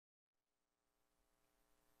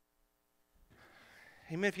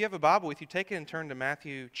Amen. If you have a Bible with you, take it and turn to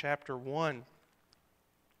Matthew chapter 1.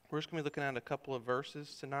 We're just going to be looking at a couple of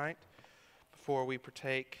verses tonight before we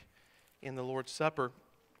partake in the Lord's Supper.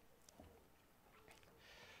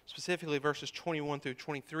 Specifically verses 21 through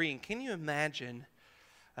 23. And can you imagine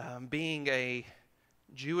being a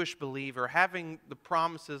Jewish believer, having the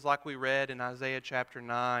promises like we read in Isaiah chapter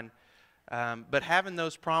 9, but having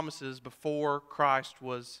those promises before Christ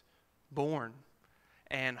was born,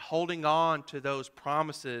 and holding on to those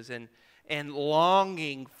promises and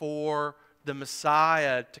longing for the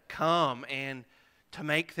Messiah to come and to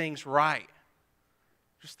make things right.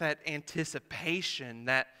 Just that anticipation,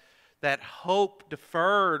 that hope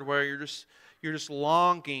deferred, where you're just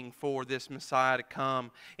longing for this Messiah to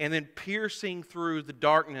come. And then piercing through the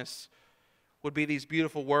darkness would be these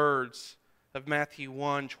beautiful words of Matthew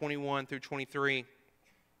 1, 21 through 23,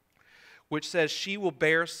 which says, "She will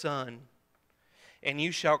bear a son, and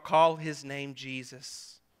you shall call his name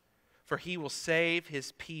Jesus, for he will save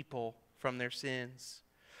his people from their sins."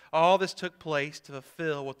 All this took place to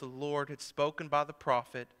fulfill what the Lord had spoken by the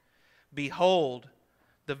prophet. "Behold,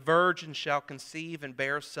 the virgin shall conceive and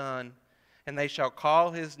bear a son, and they shall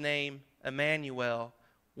call his name Emmanuel,"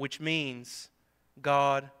 which means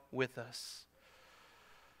God with us.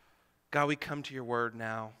 God, we come to your word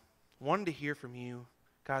now, wanting to hear from you.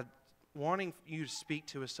 God, wanting you to speak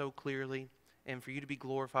to us so clearly and for you to be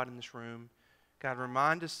glorified in this room. God,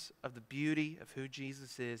 remind us of the beauty of who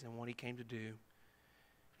Jesus is and what he came to do.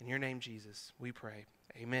 In your name, Jesus, we pray.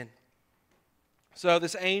 Amen. So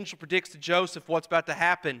this angel predicts to Joseph what's about to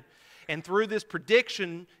happen. And through this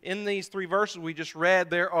prediction, in these three verses we just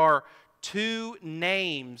read, there are two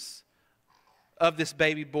names of this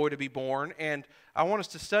baby boy to be born. And I want us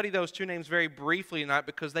to study those two names very briefly tonight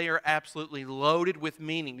because they are absolutely loaded with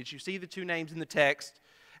meaning. Did you see the two names in the text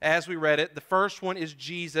as we read it? The first one is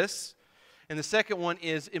Jesus, and the second one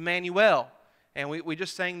is Emmanuel. And we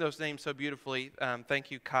just sang those names so beautifully. Thank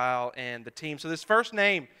you, Kyle and the team. So this first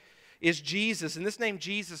name is Jesus, and this name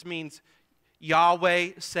Jesus means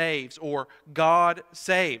Yahweh saves, or God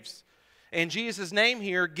saves. And Jesus' name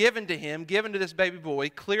here, given to him, given to this baby boy,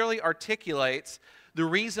 clearly articulates the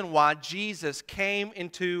reason why Jesus came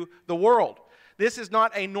into the world. This is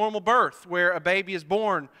not a normal birth where a baby is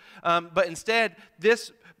born, but instead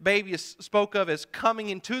this baby is spoke of as coming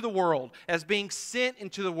into the world, as being sent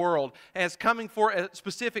into the world, as coming for a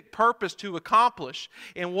specific purpose to accomplish.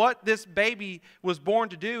 And what this baby was born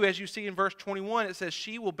to do, as you see in verse 21, it says,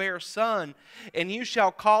 "She will bear a son, and you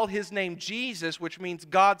shall call his name Jesus," which means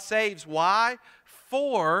God saves. Why?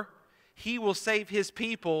 "For he will save his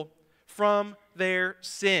people from their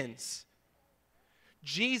sins."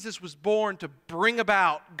 Jesus was born to bring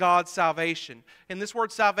about God's salvation. And this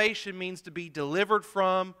word salvation means to be delivered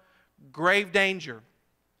from grave danger.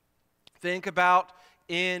 Think about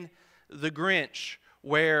in The Grinch,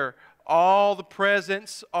 where all the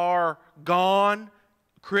presents are gone.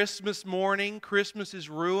 Christmas morning, Christmas is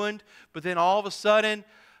ruined. But then all of a sudden,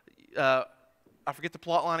 I forget the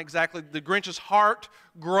plot line exactly, the Grinch's heart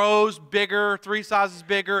grows bigger, 3 sizes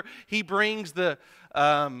bigger. He brings the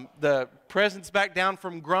presents back down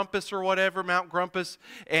from Grumpus or whatever, Mount Grumpus,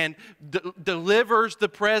 and delivers the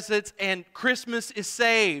presents, and Christmas is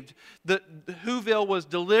saved. The Whoville was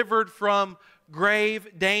delivered from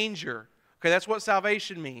grave danger. Okay, that's what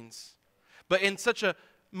salvation means. But in such a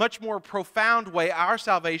much more profound way, our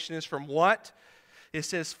salvation is from what? It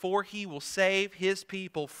says, "For he will save his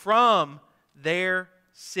people from their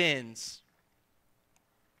sins."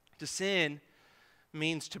 To sin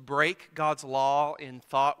means to break God's law in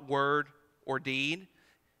thought, word, or deed.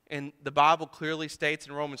 And the Bible clearly states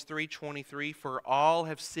in Romans 3:23, "For all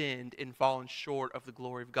have sinned and fallen short of the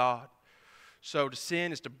glory of God." So to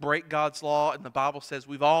sin is to break God's law, and the Bible says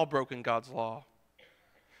we've all broken God's law.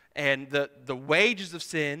 And the wages of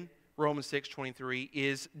sin, Romans 6:23,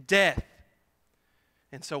 is death.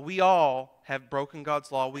 And so we all have broken God's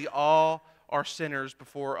law. We all are sinners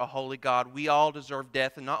before a holy God. We all deserve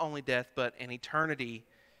death, and not only death, but an eternity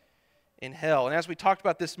in hell. And as we talked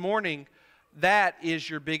about this morning, that is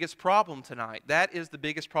your biggest problem tonight. That is the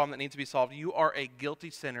biggest problem that needs to be solved. You are a guilty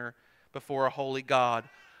sinner before a holy God.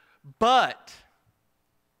 But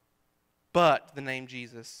the name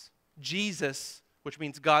Jesus, which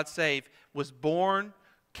means God save, was born,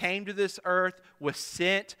 came to this earth, was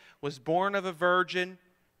sent, was born of a virgin,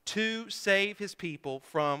 to save his people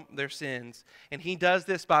from their sins. And he does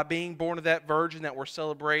this by being born of that virgin that we're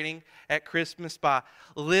celebrating at Christmas, by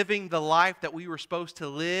living the life that we were supposed to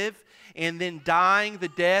live, and then dying the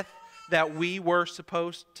death that we were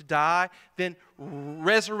supposed to die, then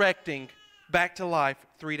resurrecting back to life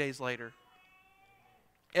 3 days later.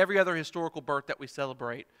 Every other historical birth that we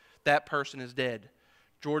celebrate, that person is dead.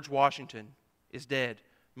 George Washington is dead.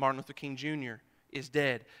 Martin Luther King Jr. is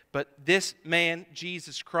dead. But this man,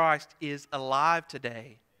 Jesus Christ, is alive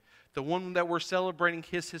today. The one that we're celebrating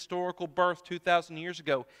his historical birth 2,000 years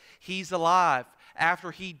ago, he's alive.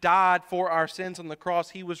 After he died for our sins on the cross,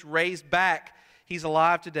 he was raised back. He's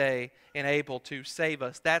alive today and able to save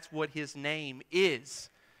us. That's what his name is.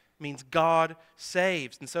 It means God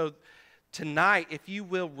saves. And so tonight, if you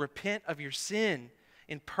will repent of your sin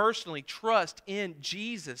and personally trust in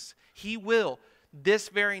Jesus, he will, this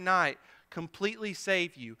very night, completely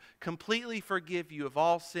save you, completely forgive you of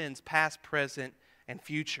all sins, past, present, and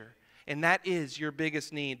future. And that is your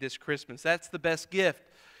biggest need this Christmas. That's the best gift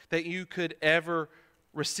that you could ever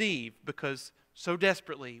receive, because so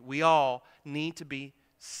desperately we all need to be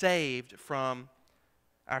saved from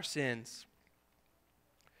our sins.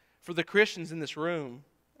 For the Christians in this room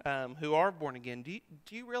who are born again, do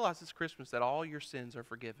you realize this Christmas that all your sins are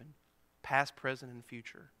forgiven, past, present, and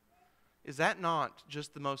future? Is that not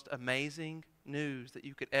just the most amazing news that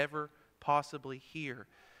you could ever possibly hear?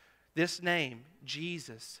 This name,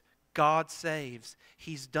 Jesus, God saves.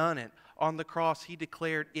 He's done it. On the cross, he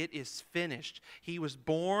declared, "It is finished." He was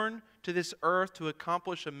born to this earth to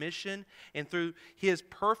accomplish a mission, and through his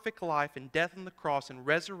perfect life and death on the cross and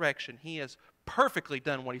resurrection, he has perfectly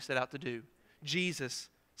done what he set out to do. Jesus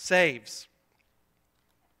saves.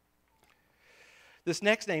 This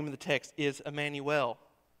next name in the text is Emmanuel.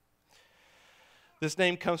 This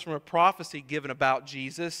name comes from a prophecy given about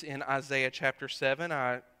Jesus in Isaiah chapter 7.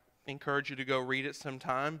 I encourage you to go read it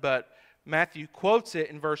sometime, but Matthew quotes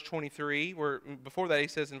it in verse 23, where before that he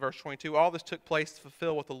says in verse 22, all this took place to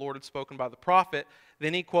fulfill what the Lord had spoken by the prophet.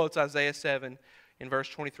 Then he quotes Isaiah 7 in verse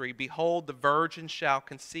 23, "Behold, the virgin shall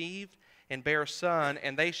conceive and bear a son,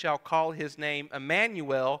 and they shall call his name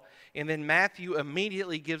Emmanuel." And then Matthew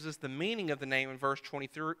immediately gives us the meaning of the name in verse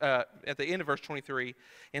 23, at the end of verse 23,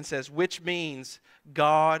 and says, "Which means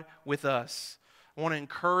God with us." I want to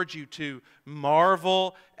encourage you to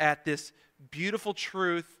marvel at this beautiful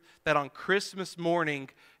truth that on Christmas morning,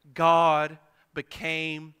 God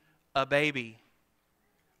became a baby.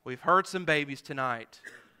 We've heard some babies tonight.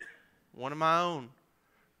 One of my own.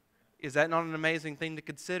 Is that not an amazing thing to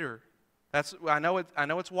consider? I know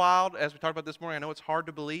it's wild, as we talked about this morning. I know it's hard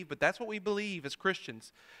to believe, but that's what we believe as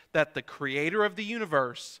Christians, that the creator of the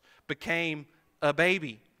universe became a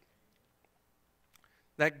baby.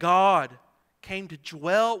 That God came to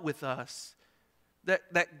dwell with us.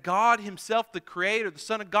 That God himself, the creator, the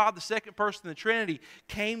Son of God, the second person in the Trinity,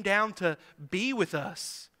 came down to be with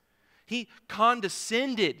us. He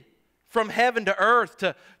condescended from heaven to earth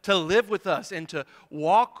to live with us and to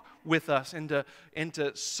walk with us and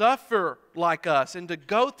to suffer like us and to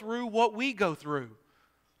go through what we go through.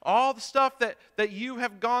 All the stuff that you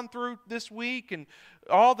have gone through this week and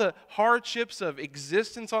all the hardships of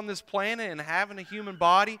existence on this planet and having a human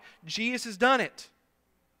body, Jesus has done it.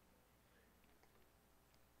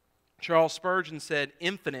 Charles Spurgeon said,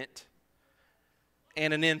 "Infinite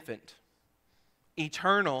and an infant,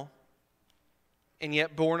 eternal and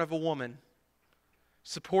yet born of a woman,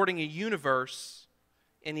 supporting a universe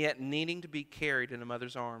and yet needing to be carried in a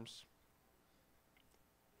mother's arms."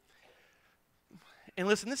 And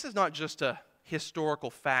listen, this is not just a historical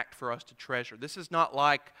fact for us to treasure. This is not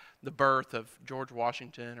like the birth of George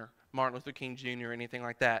Washington or Martin Luther King Jr. or anything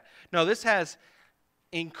like that. No, this has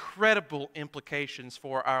incredible implications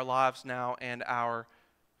for our lives now and our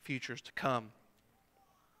futures to come.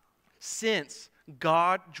 Since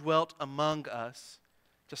God dwelt among us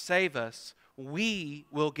to save us, we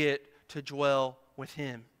will get to dwell with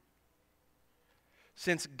him.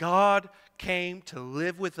 Since God came to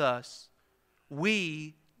live with us,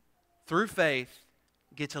 we, through faith,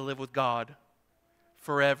 get to live with God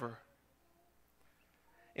forever.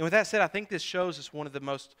 And with that said, I think this shows us one of the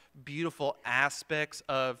most beautiful aspects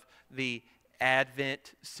of the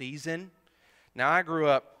Advent season. Now, I grew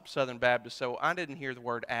up Southern Baptist, so I didn't hear the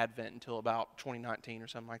word Advent until about 2019 or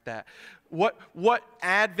something like that. What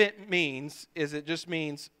Advent means is it just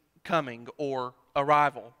means coming or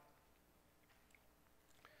arrival.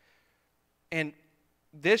 And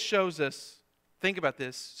this shows us, think about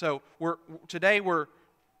this. So today we're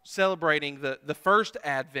celebrating the first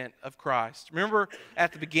advent of Christ. Remember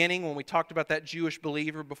at the beginning when we talked about that Jewish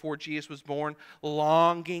believer before Jesus was born,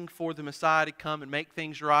 longing for the Messiah to come and make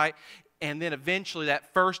things right, and then eventually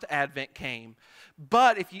that first advent came.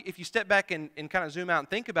 But if you step back and kind of zoom out and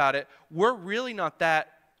think about it, we're really not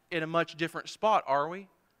that in a much different spot, are we?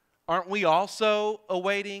 Aren't we also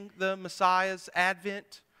awaiting the Messiah's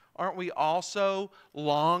advent? aren't we also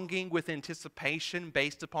longing with anticipation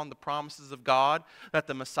based upon the promises of God that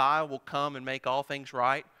the Messiah will come and make all things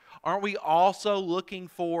right? Aren't we also looking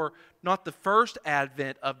for not the first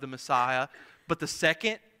advent of the Messiah, but the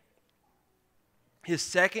second? His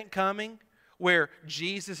second coming, where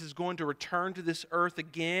Jesus is going to return to this earth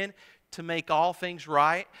again to make all things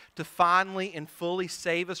right, to finally and fully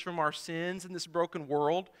save us from our sins in this broken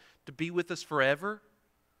world, to be with us forever.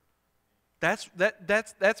 That's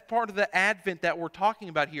part of the advent that we're talking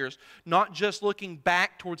about here, is not just looking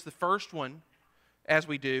back towards the first one, as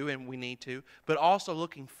we do and we need to, but also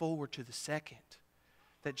looking forward to the second,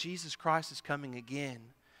 that Jesus Christ is coming again,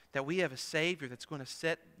 that we have a Savior that's going to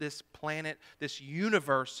set this planet, this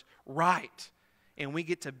universe right, and we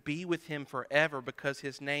get to be with Him forever because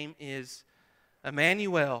His name is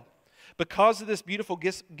Emmanuel. Because of this beautiful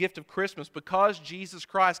gift of Christmas, because Jesus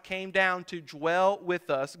Christ came down to dwell with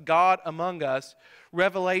us, God among us,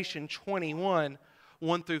 Revelation 21,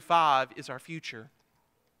 1 through 5 is our future.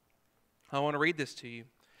 I want to read this to you. It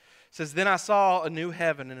says, "Then I saw a new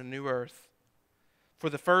heaven and a new earth. For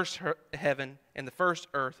the first heaven and the first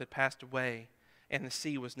earth had passed away, and the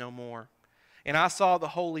sea was no more. And I saw the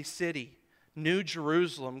holy city, New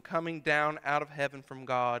Jerusalem, coming down out of heaven from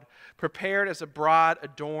God, prepared as a bride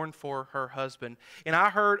adorned for her husband. And I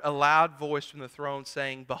heard a loud voice from the throne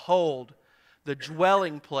saying, 'Behold, the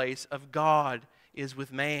dwelling place of God is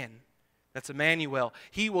with man.'" That's Emmanuel.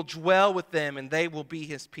 "He will dwell with them, and they will be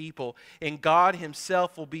His people. And God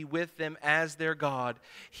Himself will be with them as their God.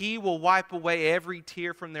 He will wipe away every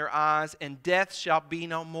tear from their eyes, and death shall be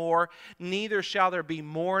no more. Neither shall there be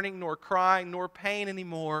mourning, nor crying, nor pain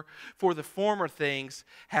anymore, for the former things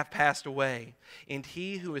have passed away." And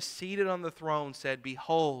He who is seated on the throne said,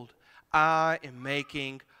 "Behold, I am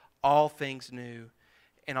making all things new."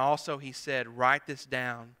 And also He said, "Write this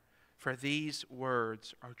down, for these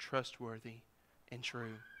words are trustworthy and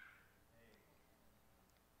true."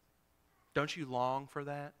 Don't you long for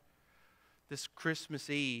that? This Christmas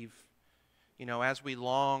Eve, as we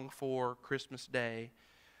long for Christmas Day,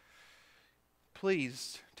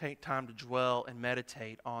 please take time to dwell and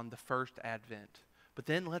meditate on the first advent. But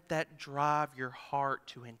then let that drive your heart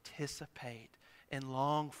to anticipate and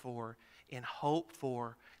long for and hope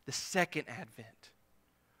for the second advent,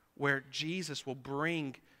 where Jesus will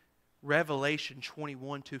bring Revelation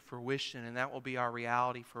 21 to fruition, and that will be our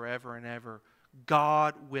reality forever and ever.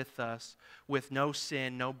 God with us, with no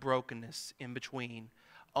sin, no brokenness in between,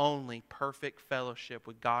 only perfect fellowship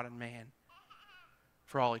with God and man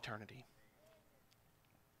for all eternity.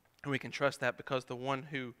 And we can trust that because the one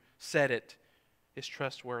who said it is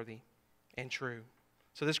trustworthy and true.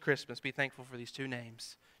 So this Christmas, be thankful for these two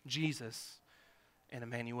names, Jesus and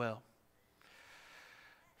Emmanuel.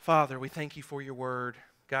 Father, we thank You for Your word.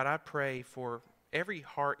 God, I pray for every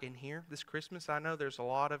heart in here this Christmas. I know there's a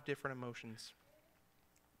lot of different emotions,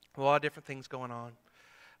 a lot of different things going on.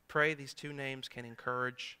 Pray these two names can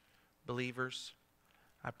encourage believers.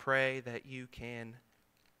 I pray that You can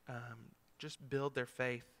just build their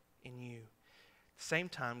faith in You. At the same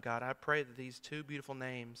time, God, I pray that these two beautiful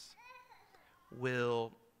names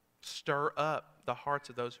will stir up the hearts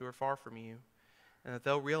of those who are far from You, and that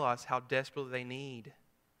they'll realize how desperately they need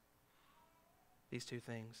these two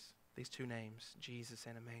things, these two names, Jesus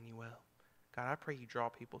and Emmanuel. God, I pray You draw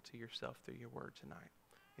people to Yourself through Your word tonight.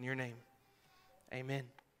 In Your name,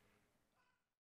 amen.